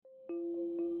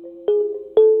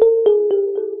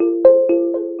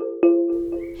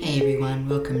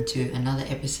welcome to another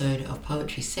episode of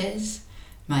Poetry Says.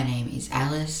 My name is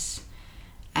Alice,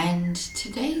 and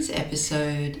today's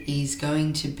episode is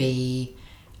going to be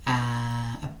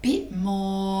a bit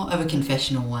more of a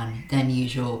confessional one than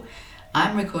usual.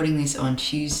 I'm recording this on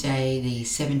Tuesday the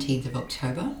 17th of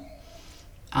October.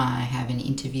 I have an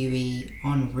interviewee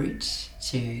en route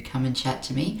to come and chat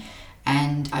to me,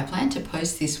 and I plan to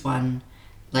post this one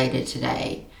later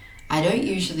today. I don't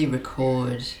usually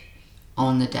record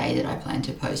on the day that I plan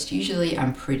to post. Usually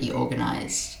I'm pretty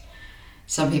organized.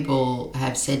 Some people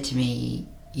have said to me,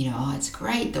 it's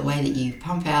great the way that you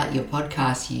pump out your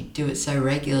podcast, you do it so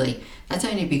regularly. That's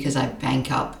only because I bank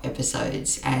up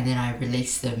episodes and then I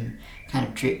release them, kind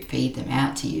of drip feed them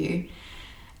out to you.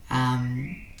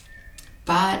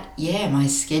 But yeah, my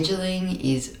scheduling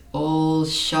is all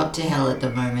shot to hell at the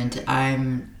moment.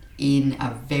 I'm in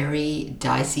a very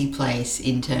dicey place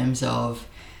in terms of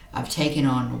I've taken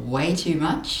on way too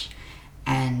much,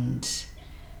 and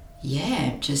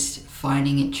just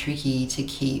finding it tricky to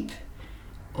keep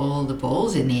all the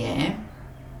balls in the air.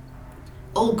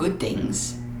 All good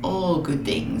things,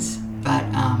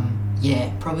 but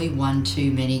probably one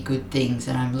too many good things.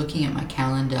 And I'm looking at my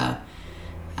calendar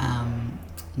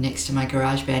next to my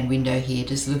GarageBand window here,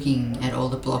 just looking at all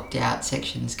the blocked out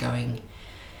sections going,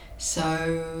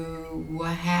 so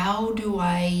how do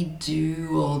I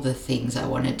do all the things I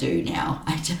want to do now?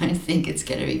 I don't think it's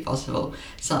going to be possible.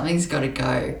 Something's got to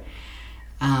go.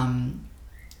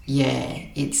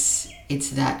 It's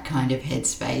that kind of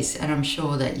headspace, and I'm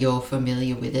sure that you're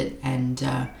familiar with it. And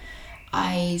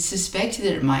I suspect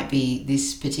that it might be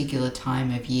this particular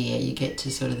time of year. You get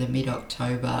to sort of the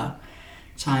mid-October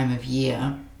time of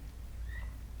year,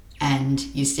 and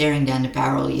you're staring down the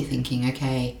barrel. You're thinking,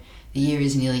 okay, the year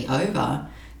is nearly over.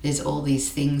 There's all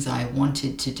these things I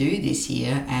wanted to do this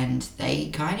year, and they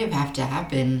kind of have to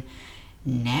happen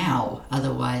now.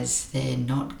 Otherwise, they're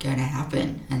not going to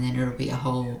happen, and then it'll be a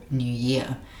whole new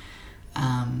year.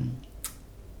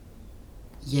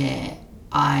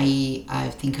 I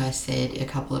think I said a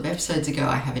couple of episodes ago,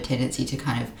 I have a tendency to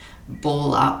kind of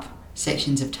ball up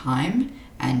sections of time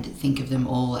and think of them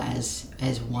all as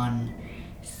one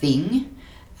thing.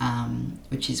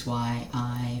 Which is why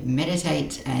I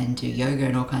meditate and do yoga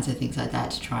and all kinds of things like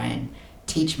that to try and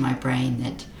teach my brain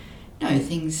that no,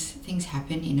 things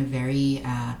happen in a very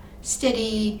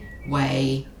steady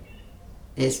way.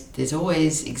 There's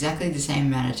always exactly the same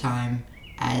amount of time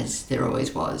as there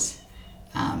always was.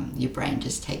 Your brain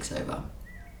just takes over.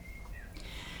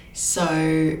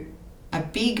 So a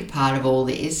big part of all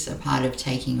this, a part of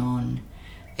taking on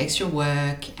extra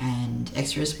work and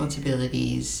extra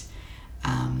responsibilities,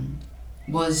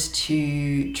 was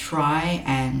to try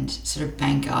and sort of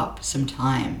bank up some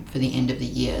time for the end of the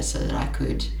year so that I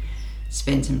could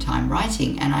spend some time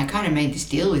writing. And I kind of made this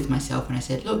deal with myself, and I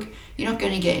said, look, you're not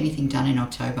going to get anything done in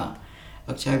October.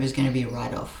 October is going to be a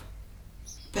write-off.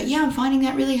 But yeah, I'm finding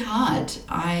that really hard.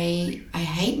 I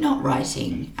hate not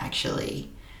writing,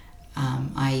 actually.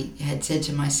 I had said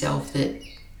to myself that,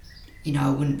 I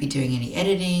wouldn't be doing any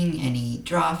editing, any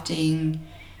drafting,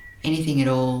 anything at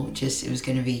all. Just it was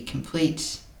going to be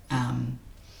complete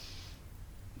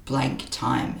blank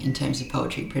time in terms of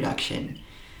poetry production.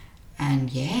 And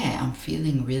I'm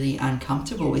feeling really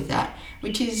uncomfortable with that,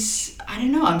 which is, I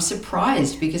don't know, I'm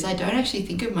surprised because I don't actually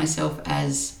think of myself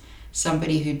as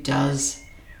somebody who does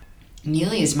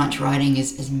nearly as much writing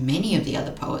as many of the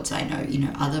other poets I know.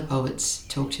 Other poets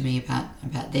talk to me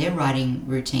about their writing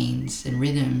routines and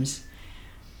rhythms,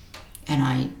 and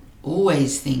I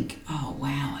always think, oh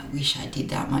wow, I wish I did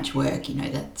that much work.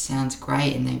 That sounds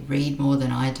great, and they read more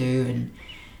than I do,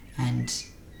 and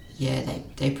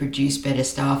they produce better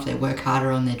stuff. They work harder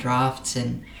on their drafts,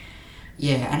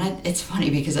 it's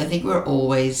funny because I think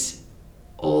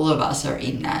all of us are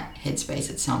in that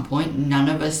headspace at some point. None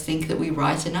of us think that we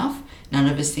write enough. None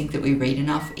of us think that we read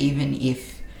enough, even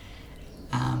if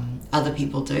other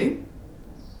people do.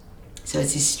 So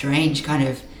it's this strange kind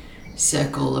of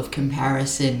circle of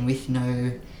comparison with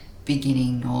no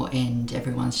beginning or end.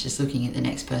 Everyone's just looking at the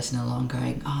next person along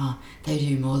going, they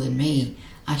do more than me.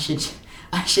 I should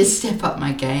step up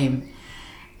my game.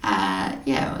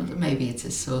 Maybe it's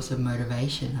a source of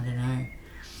motivation, I don't know.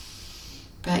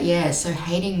 But so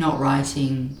hating not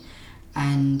writing.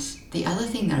 And the other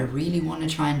thing that I really want to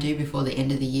try and do before the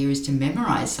end of the year is to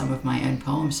memorize some of my own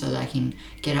poems so that I can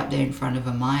get up there in front of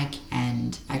a mic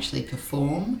and actually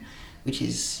perform, which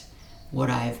is what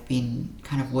I've been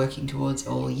kind of working towards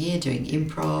all year, doing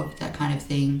improv, that kind of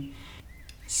thing.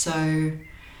 So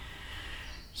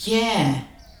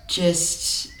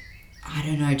just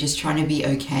trying to be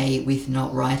okay with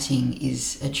not writing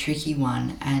is a tricky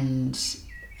one. And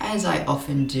as I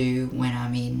often do when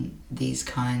I'm in these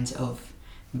kinds of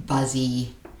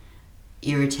buzzy,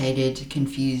 irritated,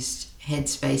 confused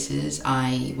headspaces,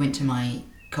 I went to my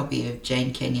copy of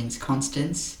Jane Kenyon's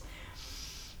Constance.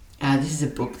 This is a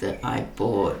book that I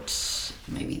bought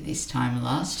maybe this time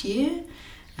last year.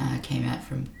 Came out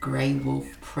from Grey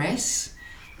Wolf Press,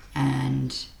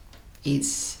 and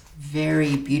it's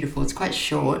very beautiful. It's quite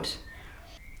short.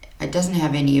 It doesn't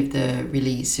have any of the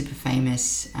really super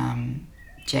famous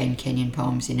Jane Kenyon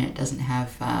poems in it. It doesn't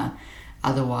have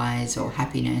Otherwise or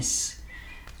Happiness,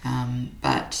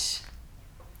 but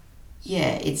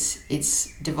yeah,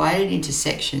 it's divided into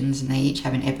sections, and they each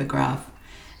have an epigraph,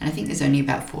 and I think there's only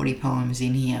about 40 poems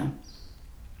in here.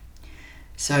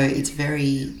 So it's a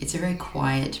very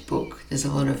quiet book. There's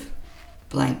a lot of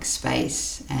blank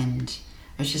space, and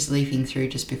I was just leafing through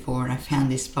just before, and I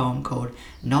found this poem called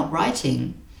Not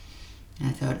Writing, and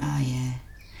I thought, oh yeah,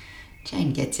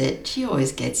 Jane gets it. She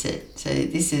always gets it. So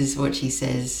this is what she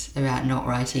says about not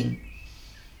writing.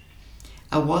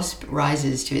 A wasp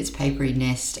rises to its papery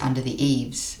nest under the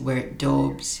eaves, where it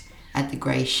daubs at the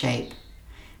grey shape,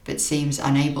 but seems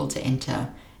unable to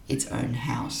enter its own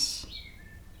house.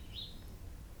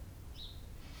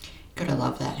 Gotta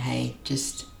love that, hey?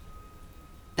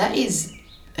 That is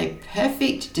a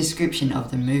perfect description of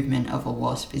the movement of a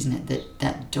wasp, isn't it?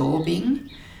 That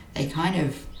daubing, they kind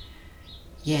of,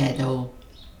 they'll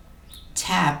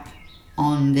tap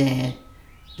on their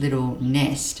little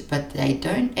nest, but they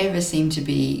don't ever seem to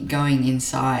be going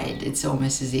inside. It's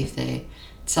almost as if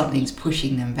something's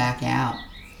pushing them back out.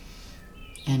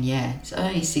 And it's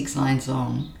only 6 lines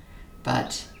long,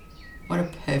 but what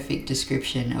a perfect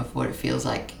description of what it feels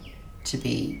like to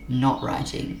be not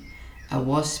writing. A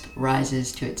wasp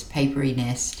rises to its papery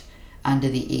nest under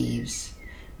the eaves,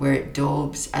 where it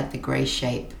daubs at the grey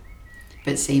shape,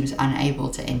 but seems unable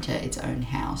to enter its own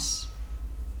house.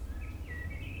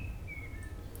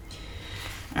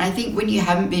 And I think when you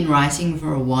haven't been writing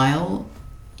for a while,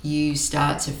 you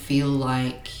start to feel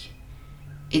like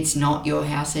it's not your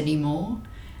house anymore,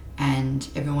 and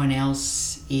everyone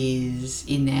else is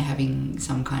in there having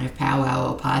some kind of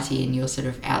powwow or party, and you're sort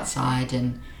of outside,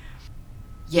 and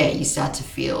you start to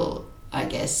feel, I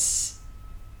guess,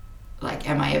 like,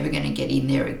 am I ever going to get in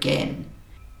there again?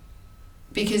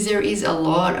 Because there is a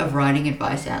lot of writing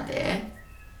advice out there.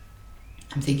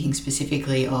 I'm thinking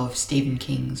specifically of Stephen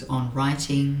King's On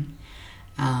Writing.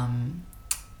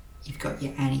 You've got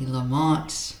your Annie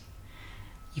Lamott.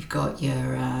 You've got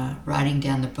your Writing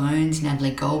Down the Bones,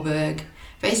 Natalie Goldberg.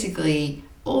 Basically,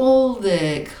 all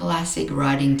the classic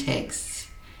writing texts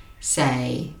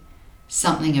say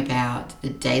something about the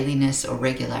dailiness or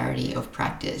regularity of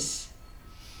practice.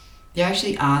 There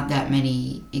actually aren't that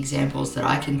many examples that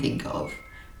I can think of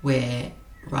where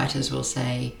writers will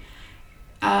say,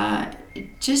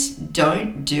 just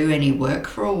don't do any work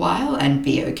for a while and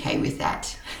be okay with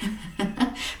that.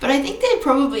 But I think there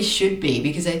probably should be,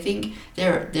 because I think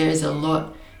there is a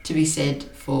lot to be said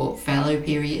for fallow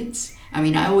periods. I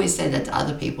mean, I always say that to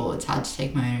other people. It's hard to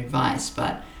take my own advice,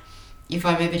 but if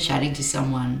I'm ever chatting to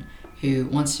someone who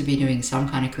wants to be doing some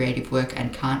kind of creative work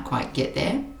and can't quite get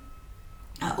there,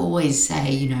 I always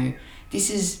say, this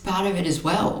is part of it as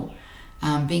well.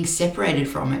 Being separated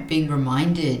from it, being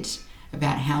reminded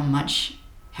about how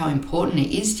important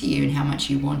it is to you and how much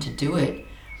you want to do it.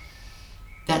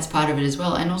 That's part of it as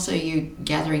well. And also you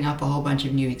gathering up a whole bunch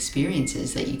of new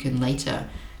experiences that you can later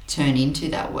turn into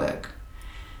that work.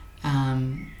 But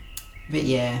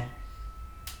I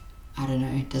don't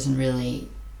know, it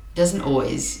doesn't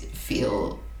always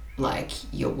feel like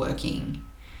you're working.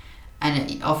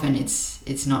 And often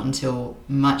it's not until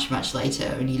much, much later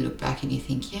when you look back and you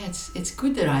think, it's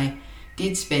good that I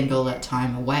did spend all that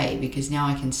time away, because now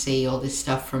I can see all this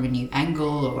stuff from a new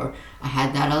angle, or I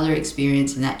had that other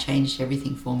experience and that changed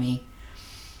everything for me.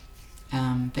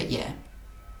 But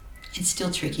it's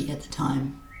still tricky at the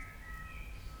time.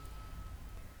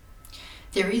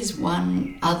 There is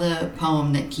one other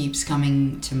poem that keeps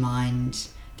coming to mind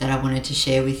that I wanted to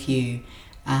share with you.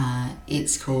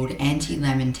 It's called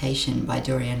Anti-Lamentation by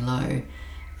Dorian Lowe,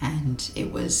 and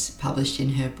it was published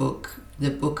in her book,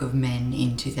 The Book of Men,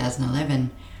 in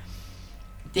 2011.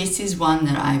 This is one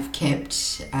that I've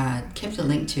kept a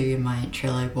link to in my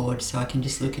Trello board, so I can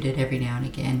just look at it every now and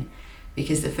again,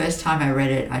 because the first time I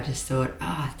read it, I just thought,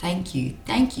 thank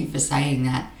you for saying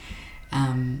that.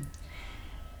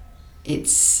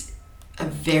 It's a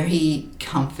very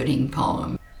comforting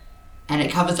poem, and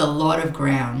it covers a lot of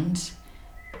ground,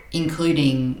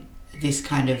 including this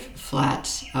kind of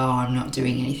flat, I'm not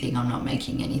doing anything, I'm not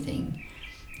making anything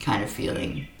kind of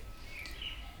feeling.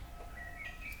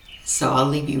 So I'll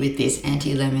leave you with this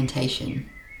Anti-Lamentation.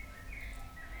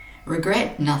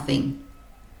 Regret nothing.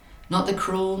 Not the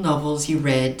cruel novels you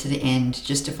read to the end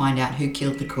just to find out who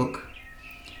killed the cook.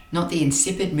 Not the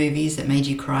insipid movies that made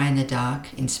you cry in the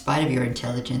dark in spite of your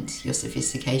intelligence, your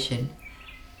sophistication.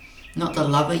 Not the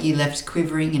lover you left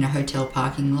quivering in a hotel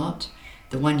parking lot,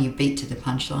 the one you beat to the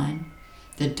punchline.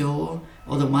 The door,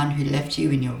 or the one who left you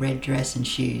in your red dress and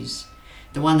shoes.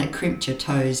 The one that crimped your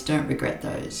toes, don't regret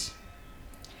those.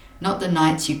 Not the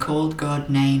nights you called God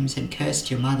names and cursed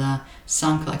your mother,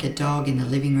 sunk like a dog in the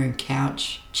living room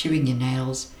couch, chewing your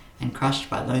nails and crushed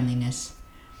by loneliness.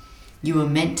 You were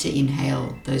meant to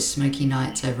inhale those smoky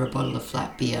nights over a bottle of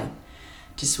flat beer,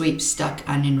 to sweep stuck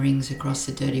onion rings across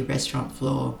the dirty restaurant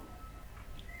floor,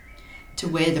 to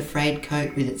wear the frayed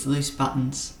coat with its loose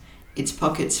buttons, its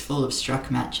pockets full of struck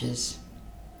matches.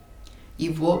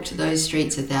 You've walked those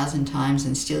streets 1,000 times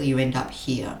and still you end up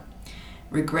here.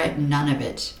 Regret none of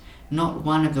it, not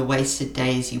one of the wasted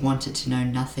days you wanted to know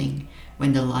nothing,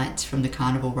 when the lights from the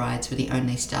carnival rides were the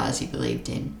only stars you believed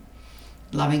in.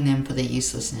 Loving them for their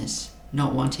uselessness,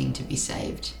 not wanting to be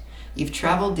saved. You've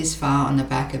travelled this far on the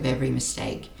back of every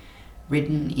mistake,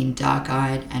 ridden in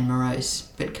dark-eyed and morose,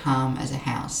 but calm as a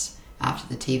house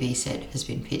after the TV set has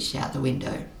been pitched out the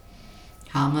window.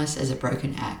 Harmless as a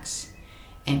broken axe,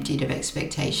 emptied of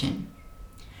expectation.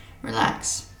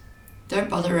 Relax. Don't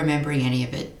bother remembering any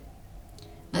of it.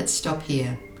 Let's stop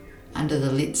here, under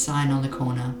the lit sign on the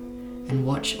corner, and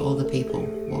watch all the people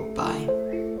walk by.